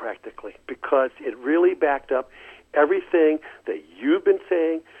dancing practically because it really backed up everything that you've been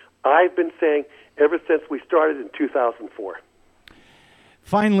saying, I've been saying ever since we started in 2004.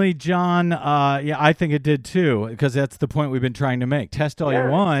 Finally, John, I think it did too, because that's the point we've been trying to make. Test all you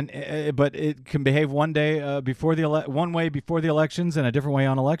want, but it can behave one day one way before the elections and a different way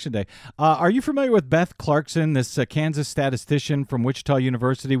on Election Day. Are you familiar with Beth Clarkson, this Kansas statistician from Wichita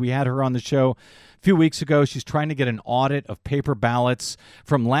University? We had her on the show a few weeks ago. She's trying to get an audit of paper ballots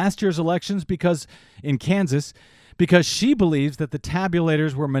from last year's elections in Kansas because she believes that the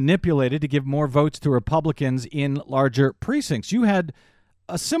tabulators were manipulated to give more votes to Republicans in larger precincts. You had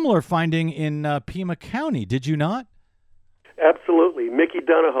a similar finding in Pima County, did you not? Absolutely. Mickey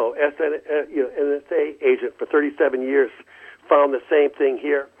Donahoe, NSA agent for 37 years, found the same thing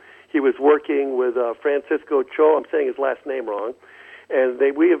here. He was working with Francisco Cho, I'm saying his last name wrong, and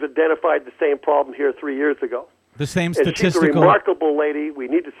we have identified the same problem here 3 years ago. The same statistical... And she's a remarkable lady. We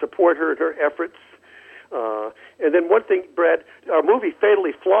need to support her in her efforts. And then one thing, Brad, our movie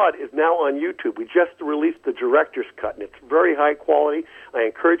Fatally Flawed is now on YouTube. We just released the director's cut, and it's very high quality. I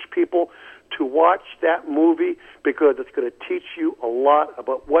encourage people to watch that movie because it's going to teach you a lot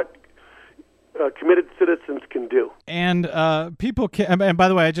about what committed citizens can do. And people can, and by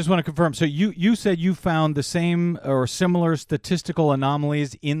the way, I just want to confirm, so you said you found the same or similar statistical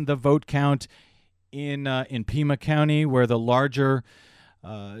anomalies in the vote count in Pima County, where the larger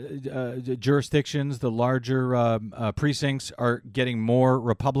jurisdictions, the larger precincts are getting more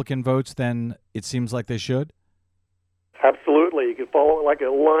Republican votes than it seems like they should? Absolutely. You can follow it like a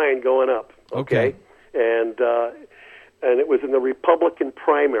line going up. Okay. And it was in the Republican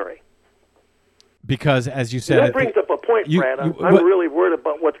primary. Because, as you said... that brings up a point, Brad. I'm really worried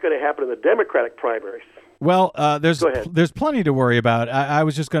about what's going to happen in the Democratic primaries. Well, there's plenty to worry about. I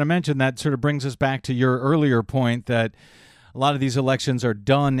was just going to mention that sort of brings us back to your earlier point that a lot of these elections are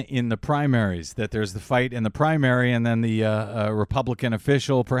done in the primaries, that there's the fight in the primary, and then the Republican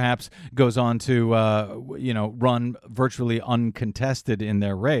official perhaps goes on to, run virtually uncontested in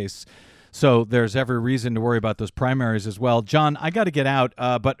their race. So there's every reason to worry about those primaries as well. John, I got to get out,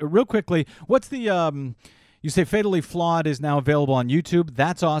 but real quickly, what's the you say Fatally Flawed is now available on YouTube.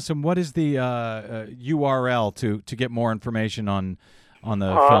 That's awesome. What is the URL to get more information on the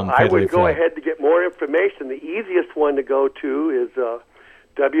film Fatally I would go Flawed? ahead to get more information. The easiest one to go to is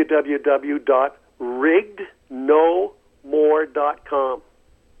www.riggednomore.com.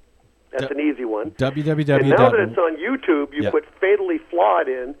 That's an easy one. www. And now that it's on YouTube, you put Fatally Flawed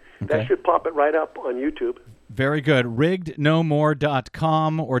in. Okay. That should pop it right up on YouTube. Very good.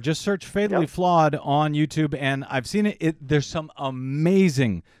 RiggedNoMore.com, or just search Fatally Flawed on YouTube. And I've seen it. There's some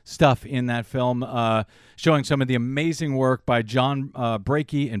amazing stuff in that film, showing some of the amazing work by John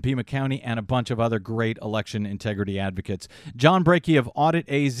Brakey in Pima County and a bunch of other great election integrity advocates. John Brakey of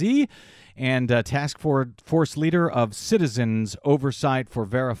AUDIT-AZ and Task Force Leader of Citizens Oversight for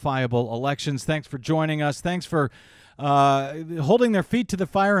Verifiable Elections. Thanks for joining us. Thanks for holding their feet to the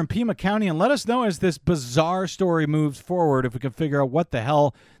fire in Pima County, and let us know as this bizarre story moves forward if we can figure out what the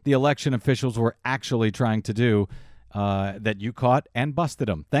hell the election officials were actually trying to do that you caught and busted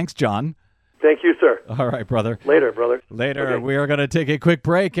them. Thanks, John. Thank you, sir. All right, brother. Later, brother. Later. Okay. We are going to take a quick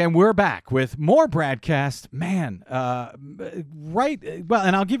break, and we're back with more BradCast. Man, right. Well,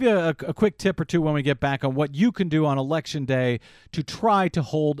 and I'll give you a quick tip or two when we get back on what you can do on Election Day to try to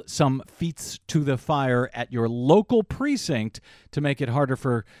hold some feet to the fire at your local precinct to make it harder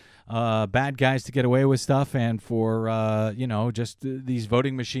for bad guys to get away with stuff and for, just these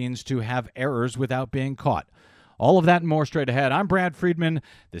voting machines to have errors without being caught. All of that and more straight ahead. I'm Brad Friedman.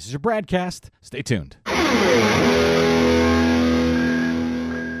 This is your BradCast. Stay tuned.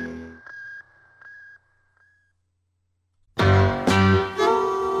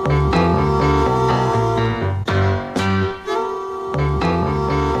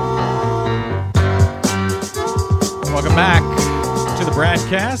 Welcome back to the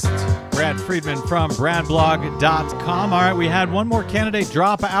BradCast. Brad Friedman from BradBlog.com. All right, we had one more candidate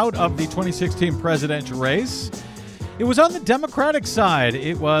drop out of the 2016 presidential race. It was on the Democratic side.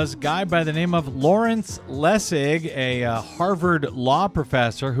 It was a guy by the name of Lawrence Lessig, a Harvard law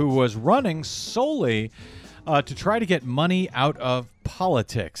professor who was running solely to try to get money out of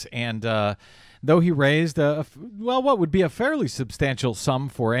politics. And though he raised, what would be a fairly substantial sum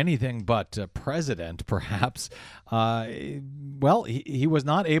for anything but president, perhaps, he was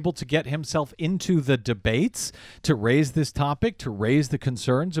not able to get himself into the debates to raise this topic, to raise the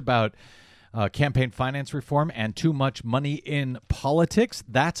concerns about campaign finance reform and too much money in politics.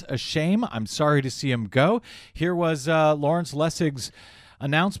 That's a shame. I'm sorry to see him go. Here was Lawrence Lessig's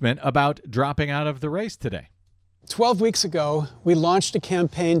announcement about dropping out of the race today. 12 weeks ago, we launched a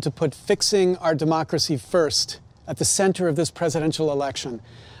campaign to put fixing our democracy first at the center of this presidential election.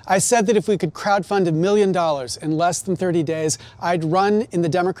 I said that if we could crowdfund $1 million in less than 30 days, I'd run in the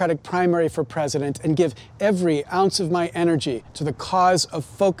Democratic primary for president and give every ounce of my energy to the cause of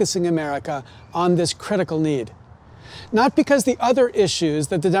focusing America on this critical need. Not because the other issues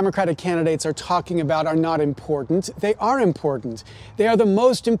that the Democratic candidates are talking about are not important. They are important. They are the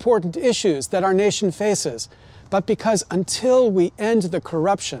most important issues that our nation faces. But because until we end the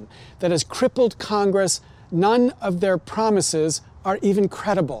corruption that has crippled Congress, none of their promises are even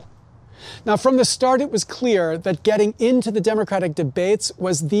credible. Now, from the start, it was clear that getting into the Democratic debates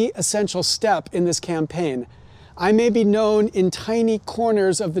was the essential step in this campaign. I may be known in tiny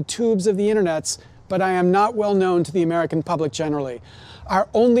corners of the tubes of the internets, but I am not well known to the American public generally. Our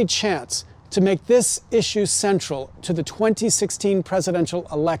only chance to make this issue central to the 2016 presidential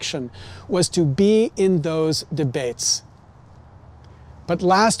election was to be in those debates. But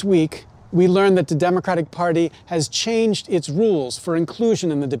last week, we learned that the Democratic Party has changed its rules for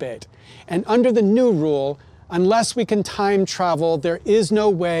inclusion in the debate. And under the new rule, unless we can time travel, there is no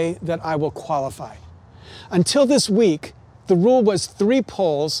way that I will qualify. Until this week, the rule was 3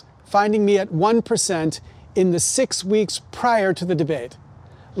 polls, finding me at 1% in the 6 weeks prior to the debate.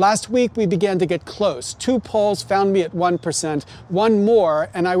 Last week, we began to get close. 2 polls found me at 1%, 1 more,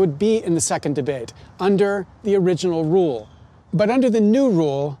 and I would be in the second debate, under the original rule. But under the new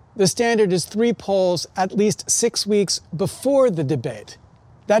rule, the standard is 3 polls at least 6 weeks before the debate.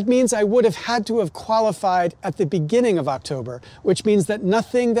 That means I would have had to have qualified at the beginning of October, which means that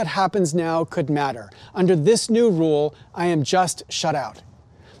nothing that happens now could matter. Under this new rule, I am just shut out.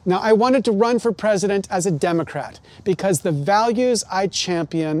 Now, I wanted to run for president as a Democrat because the values I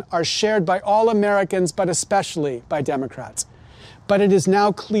champion are shared by all Americans, but especially by Democrats. But it is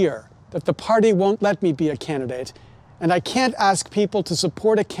now clear that the party won't let me be a candidate, And I can't ask people to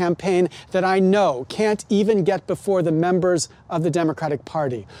support a campaign that I know can't even get before the members of the Democratic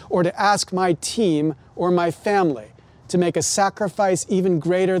Party, or to ask my team or my family to make a sacrifice even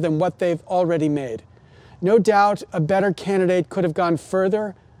greater than what they've already made. No doubt a better candidate could have gone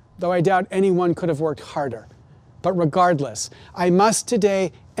further, though I doubt anyone could have worked harder. But regardless, I must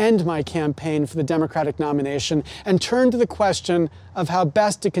today end my campaign for the Democratic nomination and turn to the question of how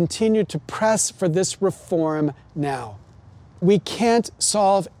best to continue to press for this reform now. We can't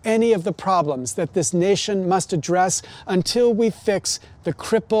solve any of the problems that this nation must address until we fix the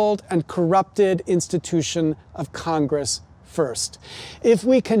crippled and corrupted institution of Congress first. If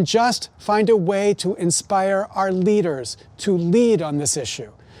we can just find a way to inspire our leaders to lead on this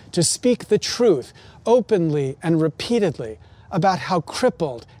issue, to speak the truth openly and repeatedly about how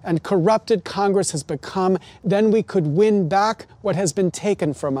crippled and corrupted Congress has become, then we could win back what has been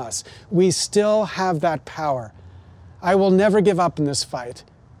taken from us. We still have that power. I will never give up in this fight.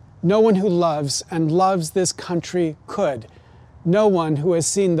 No one who loves and loves this country could. No one who has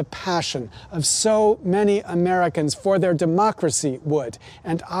seen the passion of so many Americans for their democracy would,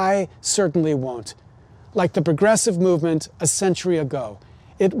 and I certainly won't. Like the progressive movement a century ago,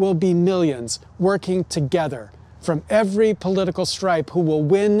 it will be millions working together from every political stripe who will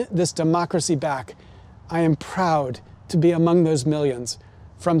win this democracy back. I am proud to be among those millions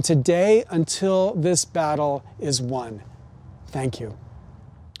from today until this battle is won. Thank you.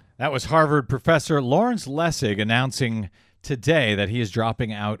 That was Harvard professor Lawrence Lessig announcing today that he is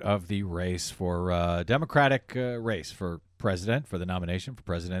dropping out of the race for Democratic race for president, for the nomination for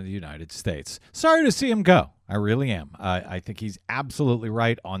president of the United States. Sorry to see him go. I really am. I think he's absolutely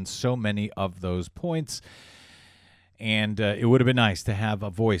right on so many of those points. And it would have been nice to have a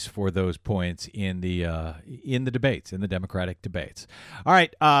voice for those points in the debates, in the Democratic debates. All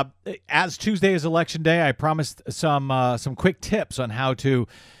right, as Tuesday is Election Day, I promised some quick tips on how to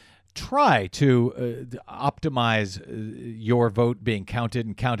try to optimize your vote being counted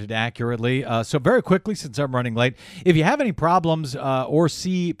and counted accurately. So very quickly, since I'm running late, if you have any problems or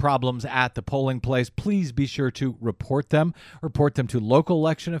see problems at the polling place, please be sure to report them. Report them to local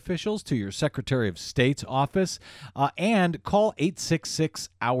election officials, to your Secretary of State's office, and call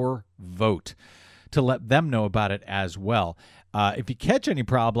 866-OUR-VOTE to let them know about it as well. If you catch any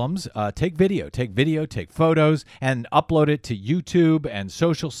problems, take video, take photos, and upload it to YouTube and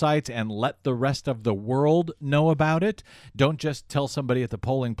social sites and let the rest of the world know about it. Don't just tell somebody at the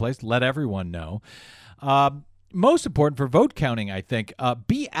polling place. Let everyone know. Most important for vote counting, I think,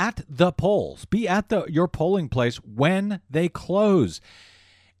 be at the polls. Be at your polling place when they close.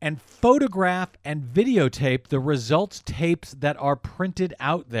 And photograph and videotape the results tapes that are printed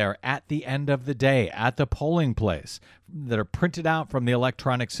out there at the end of the day at the polling place, that are printed out from the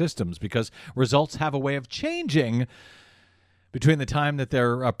electronic systems, because results have a way of changing between the time that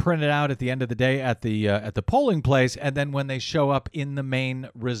they're printed out at the end of the day at the polling place and then when they show up in the main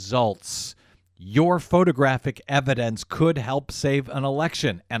results. Your photographic evidence could help save an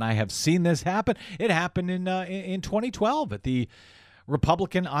election, and I have seen this happen. It happened in 2012 at the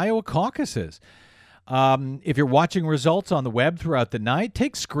Republican Iowa caucuses. If you're watching results on the web throughout the night,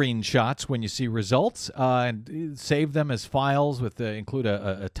 take screenshots when you see results and save them as files with include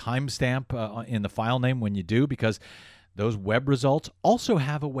a timestamp in the file name when you do, because those web results also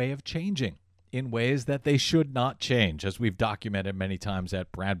have a way of changing in ways that they should not change, as we've documented many times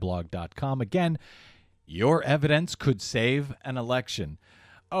at bradblog.com. Again, your evidence could save an election.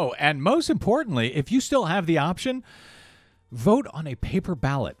 Oh, and most importantly, if you still have the option, vote on a paper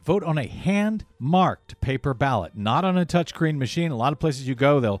ballot. Vote on a hand-marked paper ballot, not on a touchscreen machine. A lot of places you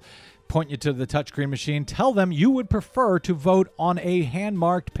go, they'll point you to the touchscreen machine. Tell them you would prefer to vote on a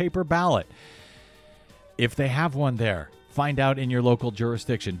hand-marked paper ballot. If they have one there, find out in your local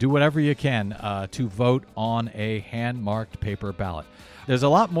jurisdiction. Do whatever you can to vote on a hand-marked paper ballot. There's a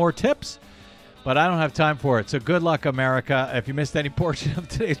lot more tips, but I don't have time for it. So good luck, America. If you missed any portion of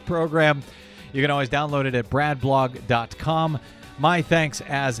today's program, you can always download it at bradblog.com. My thanks,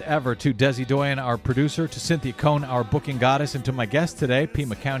 as ever, to Desi Doyen, our producer, to Cynthia Cohn, our booking goddess, and to my guest today,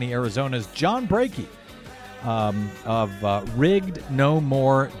 Pima County, Arizona's John Brakey of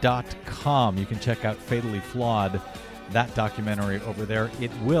riggednomore.com. You can check out Fatally Flawed, that documentary over there.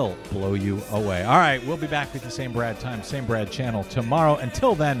 It will blow you away. All right, we'll be back with the same Brad time, same Brad channel tomorrow.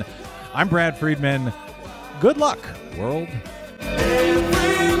 Until then, I'm Brad Friedman. Good luck, world.